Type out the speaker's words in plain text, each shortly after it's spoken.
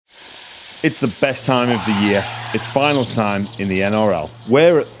It's the best time of the year. It's finals time in the NRL.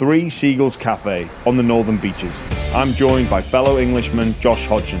 We're at Three Seagulls Cafe on the Northern Beaches. I'm joined by fellow Englishman Josh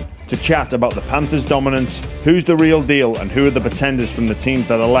Hodgson to chat about the Panthers' dominance, who's the real deal and who are the pretenders from the teams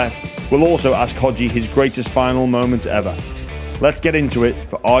that are left. We'll also ask Hodgie his greatest final moments ever. Let's get into it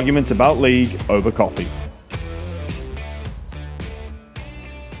for arguments about league over coffee.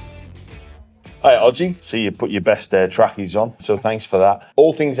 Hi, Hodgie. See you put your best trackies on, so thanks for that.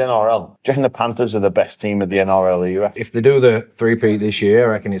 All things NRL. Do you reckon the Panthers are the best team of the NRL era? If they do the three-peat this year,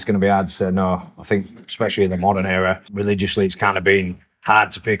 I reckon it's going to be hard to say no. I think, especially in the modern era, religiously it's kind of been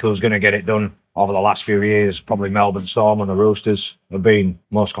hard to pick who's going to get it done. Over the last few years, probably Melbourne Storm and the Roosters have been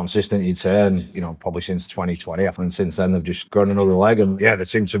most consistent, you'd say, and, probably since 2020. And since then, they've just grown another leg. And, yeah, they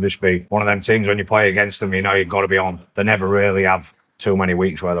seem to just be one of them teams when you play against them, you've got to be on. They never really have too many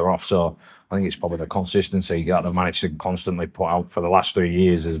weeks where they're off, so I think it's probably the consistency that they've managed to constantly put out for the last 3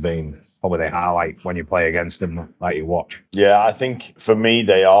 years has been probably the highlight when you play against them that you watch. Yeah, I think for me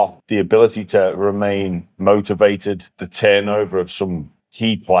they are. The ability to remain motivated, the turnover of some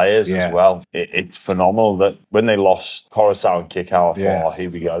key players as well. It's phenomenal that when they lost Coruscant and Kick-Out, I thought, here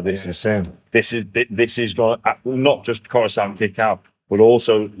we go. This is going to, not just Coruscant and Kick-Out, but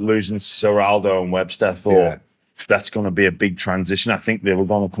also losing Seraldo and Webster. I thought, that's going to be a big transition. I think they were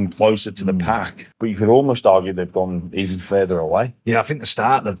going to come closer to the pack, but you could almost argue they've gone even further away. Yeah, I think the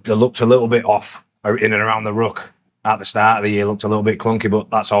start, they looked a little bit off in and around the ruck. At the start of the year, looked a little bit clunky, but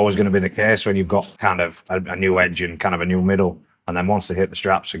that's always going to be the case when you've got kind of a new edge and kind of a new middle. And then once they hit the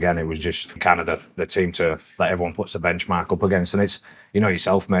straps again, it was just kind of the team to let everyone puts the benchmark up against. And it's,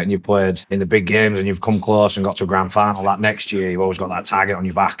 yourself, mate, and you've played in the big games and you've come close and got to a grand final. That next year, you've always got that target on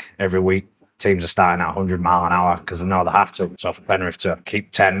your back every week. Teams are starting at 100 mile an hour because they know they have to. So for Penrith to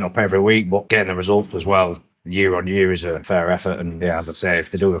keep 10 up every week, but getting the results as well, year on year is a fair effort. And as I say,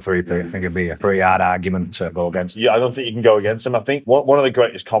 if they do a three-peat, I think it'd be a pretty hard argument to go against. Yeah, I don't think you can go against them. I think one of the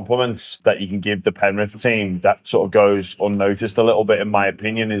greatest compliments that you can give the Penrith team that sort of goes unnoticed a little bit, in my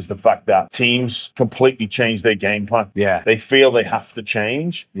opinion, is the fact that teams completely change their game plan. Yeah. They feel they have to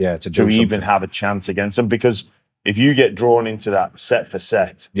change to even have a chance against them, because if you get drawn into that set for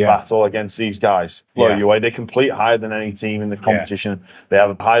set battle against these guys, blow you away. They complete higher than any team in the competition. They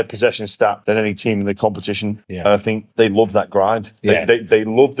have a higher possession stat than any team in the competition. And I think they love that grind. They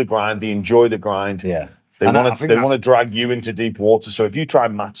love the grind. They enjoy the grind. They want to drag you into deep water. So if you try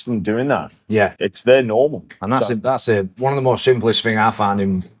and match them doing that, it's their normal. And that's one of the most simplest thing I found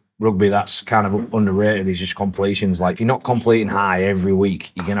in rugby that's kind of underrated is just completions. Like, if you're not completing high every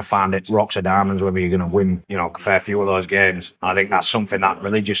week, you're going to find it rocks or diamonds whether you're going to win, a fair few of those games. I think that's something that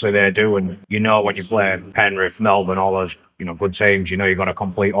religiously they do. And when you play Penrith, Melbourne, all those, good teams, you've got to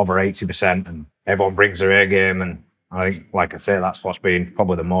complete over 80% and everyone brings their A game. And I think, like I say, that's what's been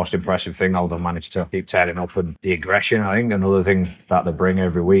probably the most impressive thing, how they've managed to keep turning up. And the aggression, I think, another thing that they bring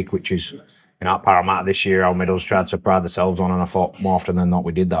every week, which is, at Parramatta this year, our middles tried to pride themselves on, and I thought more often than not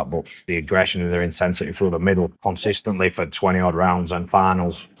we did that. But the aggression and their intensity through the middle consistently for 20-odd rounds and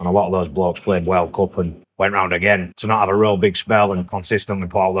finals, and a lot of those blokes played World Cup and went round again. To not have a real big spell and consistently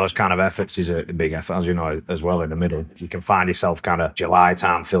put all those kind of efforts is a big effort, as you know, as well in the middle. You can find yourself kind of July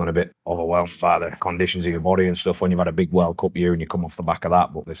time feeling a bit overwhelmed by the conditions of your body and stuff when you've had a big World Cup year and you come off the back of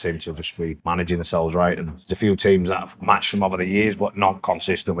that, but they seem to just be managing themselves right. And there's a few teams that have matched them over the years, but not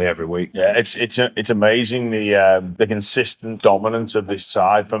consistently every week. Yeah, it's amazing the consistent dominance of this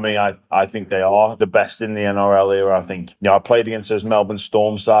side. For me, I think they are the best in the NRL era. I think, I played against those Melbourne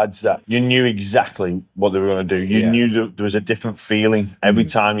Storm sides that you knew exactly what they were going to do. You knew there was a different feeling every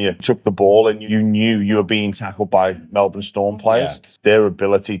time you took the ball, and you knew you were being tackled by Melbourne Storm players. Their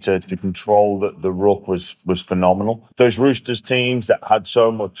ability to control the ruck was phenomenal. Those Roosters teams that had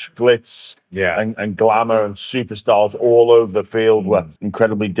so much glitz and glamour and superstars all over the field were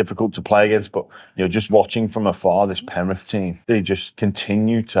incredibly difficult to play against. But just watching from afar, this Penrith team, they just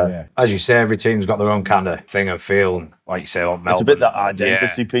continue to. As you say, every team's got their own kind of thing of feel. Like you say, Melbourne. It's a bit that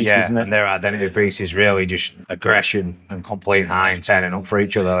identity piece, isn't it? And their identity piece is really just aggression and complete high and turning up for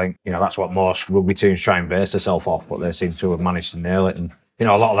each other. I think that's what most rugby teams try and base themselves off, but they seem to have managed to nail it. And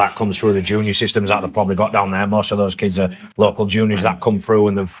a lot of that comes through the junior systems that they've probably got down there. Most of those kids are local juniors that come through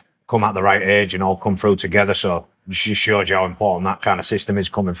and they've come at the right age and all come through together. So it just shows you how important that kind of system is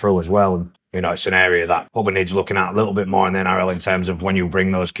coming through as well. And it's an area that probably needs looking at a little bit more in the NRL in terms of when you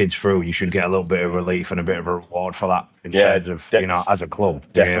bring those kids through, you should get a little bit of relief and a bit of a reward for that in terms of, as a club.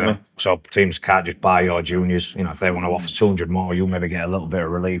 Definitely. So teams can't just buy your juniors. You know, if they want to offer 200 more, you'll maybe get a little bit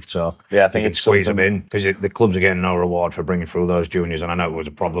of relief. So yeah, I think it's squeeze them in because the clubs are getting no reward for bringing through those juniors. And I know it was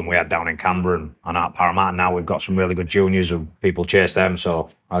a problem we had down in Canberra and at Parramatta. Now we've got some really good juniors and people chase them. So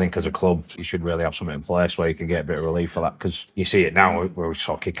I think as a club, you should really have something in place where you can get a bit of relief for that because you see it now where we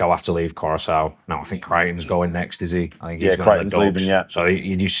saw Kiko have to leave Coruscant. Now I think Crichton's going next, is he? I think he's Crichton's leaving, yeah. So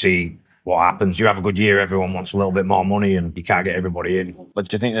you just see what happens. You have a good year, everyone wants a little bit more money and you can't get everybody in. But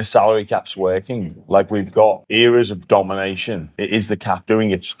do you think the salary cap's working? Like, we've got eras of domination. Is the cap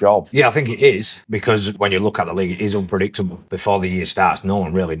doing its job? Yeah, I think it is, because when you look at the league, it is unpredictable. Before the year starts, no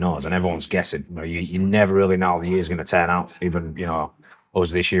one really knows and everyone's guessing. You never really know how the year's going to turn out. Even,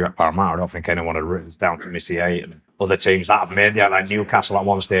 us this year at Parramatta, I don't think anyone had written us down to miss the 8. And other teams that have made like Newcastle at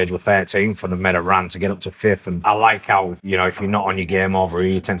one stage were 13th and have made a run to get up to 5th. And I like how, if you're not on your game over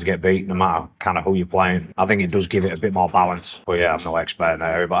here, you tend to get beat no matter kind of who you're playing. I think it does give it a bit more balance. But yeah, I'm no expert in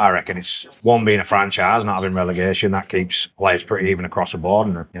that area, but I reckon it's one being a franchise, not having relegation, that keeps players pretty even across the board.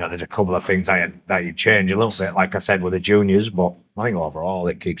 And there's a couple of things that you change a little bit, like I said, with the juniors, but I think overall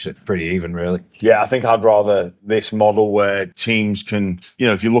it keeps it pretty even, really. Yeah, I think I'd rather this model where teams can,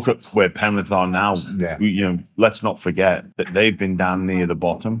 if you look at where Penrith are now, let's not forget that they've been down near the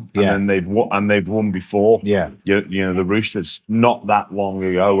bottom, and then they've won before. Yeah, the Roosters not that long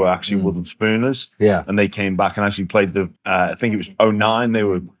ago were actually wooden spooners. Yeah, and they came back and actually played I think it was 2009. They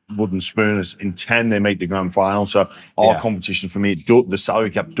were wooden spooners. In 10, they made the grand final. So our competition, for me, the salary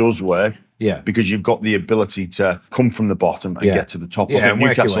cap does work. Yeah, because you've got the ability to come from the bottom and get to the top. Look at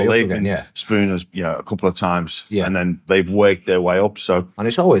Newcastle, they've been spooners, a couple of times, and then they've worked their way up. So, and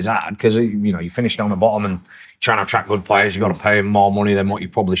it's always hard because you finish down the bottom and trying to attract good players, you've got to pay them more money than what you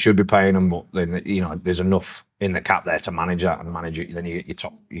probably should be paying them. But then there's enough in the cap there to manage that and manage it. Then you get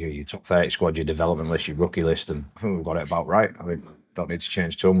your top 30 squad, your development list, your rookie list, and I think we've got it about right. I think don't need to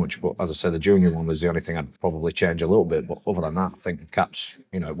change too much, but as I said, the junior one was the only thing I'd probably change a little bit. But other than that, I think the caps,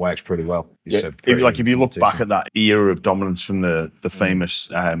 it works pretty well. If you look back at that era of dominance from the famous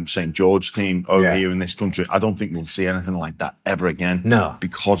St. George team over here in this country, I don't think we'll see anything like that ever again. No,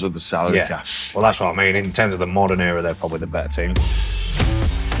 because of the salary cap. Well, that's what I mean. In terms of the modern era, they're probably the better team.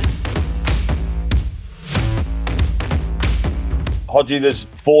 Hodgie, there's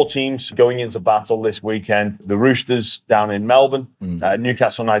 4 teams going into battle this weekend. The Roosters down in Melbourne,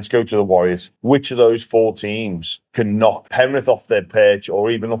 Newcastle Knights go to the Warriors. Which of those 4 teams can knock Penrith off their perch or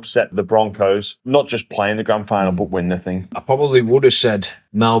even upset the Broncos, not just play in the grand final, but win the thing? I probably would have said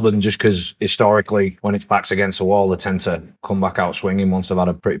Melbourne, just because historically, when it's backs against the wall, they tend to come back out swinging once they've had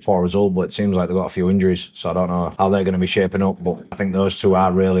a pretty poor result, but it seems like they've got a few injuries, so I don't know how they're going to be shaping up, but I think those 2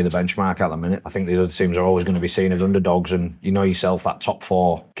 are really the benchmark at the minute. I think the other teams are always going to be seen as underdogs, and yourself, that top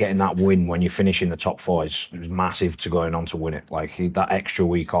 4, getting that win when you finish in the top 4 is massive to going on to win it. Like, that extra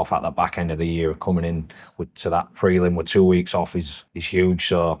week off at the back end of the year, coming in to that prelim with 2 weeks off is huge,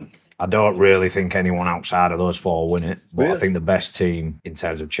 so I don't really think anyone outside of those 4 will win it. But I think the best team in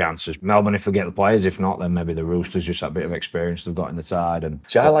terms of chances, Melbourne, if they get the players. If not, then maybe the Roosters, just that bit of experience they've got in the side. And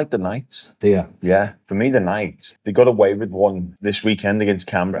I like the Knights. Yeah, for me, the Knights, they got away with one this weekend against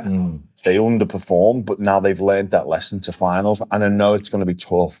Canberra. They underperformed, but now they've learned that lesson to finals. And I know it's going to be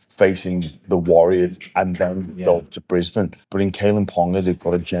tough facing the Warriors and then go to Brisbane. But in Kalen Ponga, they've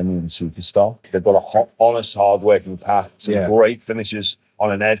got a genuine superstar. They've got a honest, hard-working pack, some great finishes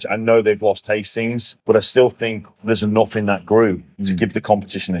on an edge. I know they've lost Hastings, but I still think there's enough in that group to give the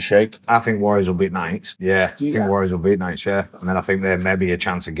competition a shake. I think Warriors will beat Knights. I think Warriors will beat Knights, And then I think there may be a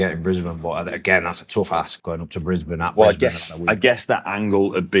chance of getting Brisbane, but again, that's a tough ask going up to Brisbane. I guess that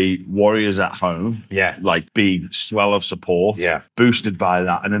angle would be Warriors at home. Like big swell of support. Boosted by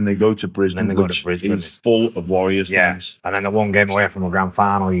that. And then they go to Brisbane, which is full of Warriors fans. And then the one game away from a grand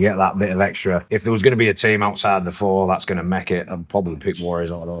final, you get that bit of extra. If there was going to be a team outside the 4 that's going to make it, I'd probably pick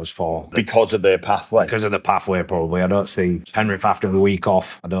Warriors out of those 4. Because of their pathway. Because of the pathway, probably. I don't see Penrith after the week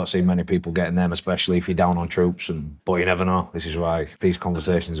off. I don't see many people getting them, especially if you're down on troops. But you never know. This is why these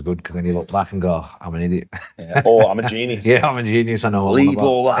conversations are good, because then you look back and go, I'm an idiot. I'm a genius. I'm a genius. I know. Leave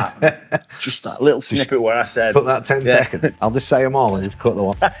all that. Just that little snippet where I said. Put that 10 seconds. I'll just say them all and just cut the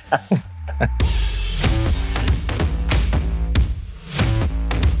one.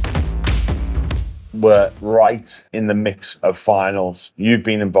 We're right in the mix of finals. You've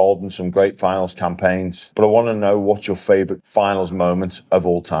been involved in some great finals campaigns, but I want to know what's your favourite finals moment of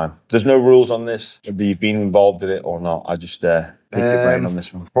all time. There's no rules on this, whether you've been involved in it or not. I just pick your brain on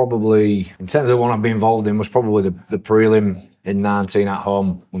this one. Probably, in terms of the one I've been involved in, was probably the prelim in 19 at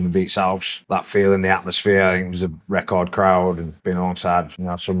home when we beat Souths. That feeling, the atmosphere, I think it was a record crowd and being alongside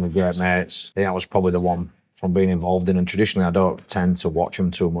some of the great mates. I think that was probably the one from being involved in. And traditionally, I don't tend to watch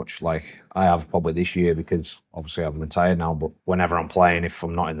them too much. Like I have probably this year because obviously I've retired now. But whenever I'm playing, if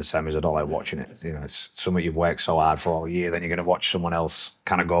I'm not in the semis, I don't like watching it. You know, it's something you've worked so hard for all year, then you're going to watch someone else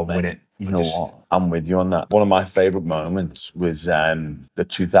kind of go and win it. You know what? I'm with you on that. One of my favourite moments was the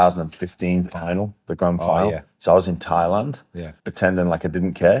 2015 final, the grand final. yeah. So I was in Thailand, pretending like I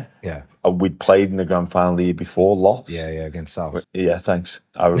didn't care. Yeah. We'd played in the grand final the year before, lost. Yeah, against South. Yeah, thanks.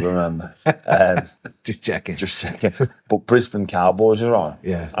 I remember. Just checking. But Brisbane Cowboys are on.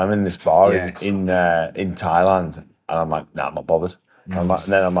 Yeah. I'm in this bar in Thailand, and I'm like, nah, I'm not bothered. And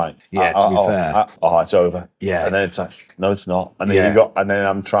then I'm like, to be fair. It's over. Yeah. And then it's like, no, it's not. And then and then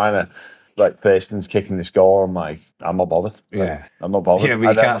I'm trying to, like, Thurston's kicking this goal. I'm like, I'm not bothered. Yeah. I'm not bothered. Yeah,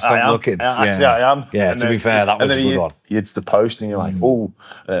 but you can't stop looking. Actually, I am. Yeah, to be fair, that was a good one. It's the post, and you're like,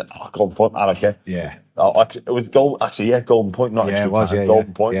 golden point. I don't care. Yeah. It was goal. Actually, golden point, not extra time.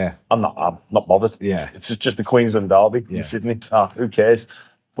 Golden point. Yeah. I'm not bothered. Yeah. It's just the Queensland derby in Sydney. Who cares?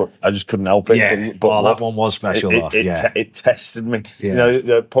 But I just couldn't help it. Yeah, but that one was special. It tested me. Yeah. You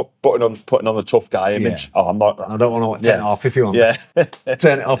know, putting on the tough guy image. Yeah. I'm not. I don't want to turn it off if you want. Yeah,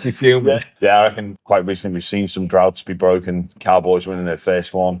 turn it off if you. Yeah, I reckon quite recently we've seen some droughts be broken. Cowboys winning their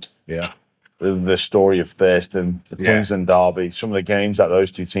first one. Yeah. The story of Thurston, the Queensland derby, some of the games that those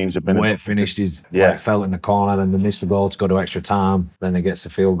two teams have been in. Where it finished is felt in the corner, then they missed the goal to go to extra time, then they gets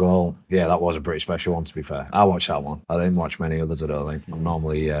the field goal. Yeah, that was a pretty special one, to be fair. I watched that one. I didn't watch many others, I don't think. I'm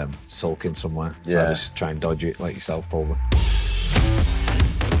normally sulking somewhere. Yeah. I just try and dodge it like yourself, probably.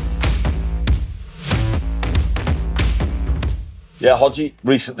 Yeah, Hodgie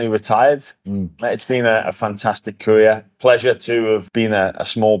recently retired. It's been a fantastic career. Pleasure to have been a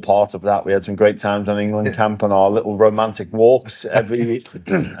small part of that. We had some great times on England camp and our little romantic walks every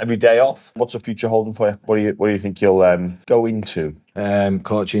day off. What's the future holding for you? What do you think you'll go into?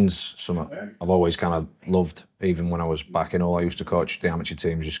 Coaching's something I've always kind of loved. Even when I was back in Hull, I used to coach the amateur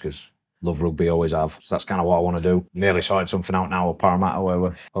teams just because love rugby, always have. So that's kind of what I want to do. Nearly sorted something out now with Parramatta where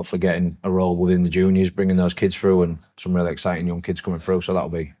we're hopefully getting a role within the juniors, bringing those kids through and some really exciting young kids coming through. So that'll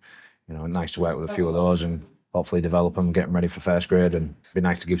be, nice to work with a few of those and hopefully develop them, get them ready for first grade, and be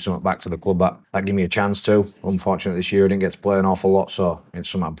nice to give something back to the club that give me a chance to. Unfortunately, this year I didn't get to play an awful lot, so it's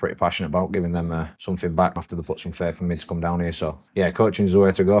something I'm pretty passionate about, giving them something back after they put some faith in me to come down here. So yeah, coaching's the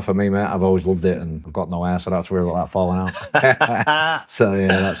way to go for me, mate. I've always loved it, and I've got no hair, so I don't have to worry about that falling out. So yeah,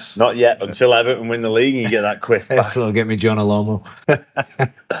 that's not yet until Everton win the league and you get that quiff back. So get me John Alomo.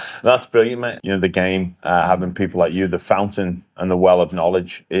 That's brilliant, mate. The game, having people like you, the fountain and the well of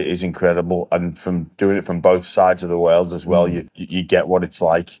knowledge is incredible, and from doing it from both sides of the world as well, you get what it's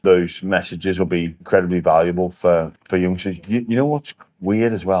like. Those messages will be incredibly valuable for youngsters. You know what's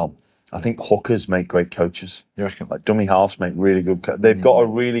weird as well? I think hookers make great coaches. You reckon? Like dummy halves make really good. They've got a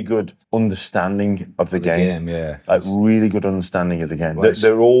really good understanding of the game. Yeah, like really good understanding of the game.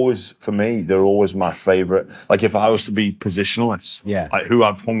 They're always, for me, they're always my favourite. Like if I was to be positionalist, like who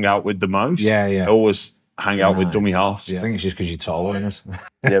I've hung out with the most, I always hang out with dummy halves. Yeah. I think it's just because you're taller than us.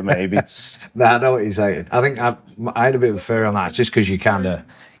 Yeah, maybe. I know what you're saying. I think I had a bit of a fear on that. It's just because you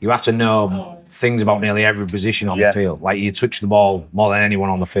have to know things about nearly every position on the field. Like you touch the ball more than anyone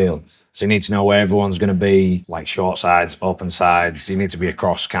on the field. So you need to know where everyone's going to be, like short sides, open sides. You need to be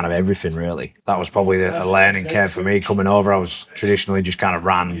across kind of everything, really. That was probably a learning curve for me coming over. I was traditionally just kind of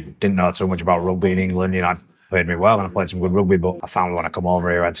ran, didn't know too much about rugby in England. I played me well and I played some good rugby, but I found when I come over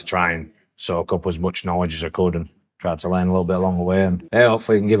here, I had to try and soak up as much knowledge as I could and try to learn a little bit along the way. And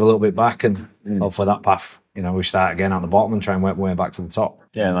hopefully we can give a little bit back and hopefully that path, we start again at the bottom and try and work my way back to the top.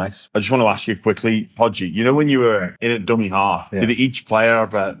 Yeah, nice. I just want to ask you quickly, Hodgie, when you were in a dummy half, did each player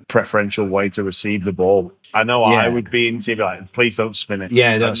have a preferential way to receive the ball? I know I would be in team like, please don't spin it.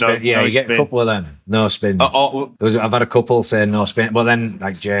 Yeah, don't spin. Yeah, you get a couple of them. No spin. I've had a couple saying no spin, but then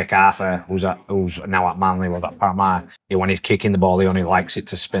like Jake Arthur, who's now at Manly, was at Parramatta, when he's kicking the ball, he only likes it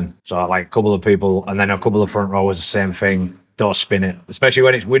to spin. So like a couple of people, and then a couple of front rowers, the same thing. Don't spin it, especially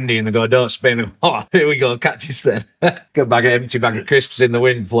when it's windy and they go, don't spin it. Oh, here we go, catch us then. Got empty bag of crisps in the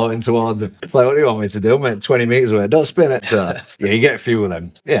wind floating towards them. It's like, what do you want me to do, mate? 20 metres away, don't spin it. So, yeah, you get a few of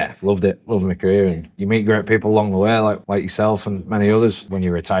them. Yeah, loved it, loved my career. And you meet great people along the way, like yourself and many others. When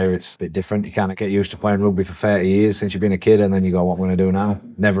you retire, it's a bit different. You can't get used to playing rugby for 30 years since you've been a kid, and then you go, what am I going to do now?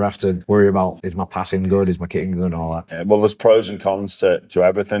 Never have to worry about, is my passing good, is my kicking good, and all that. Yeah, well, there's pros and cons to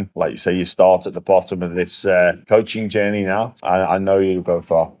everything. Like you say, you start at the bottom of this coaching journey now. I know you'll go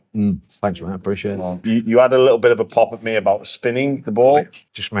far. Thanks, man. I appreciate it. You had a little bit of a pop at me about spinning the ball.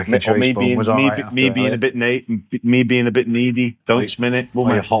 Just making sure me being a bit needy. Don't spin it.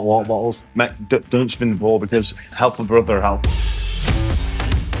 Or your hot water bottles. Don't spin the ball because help a brother help.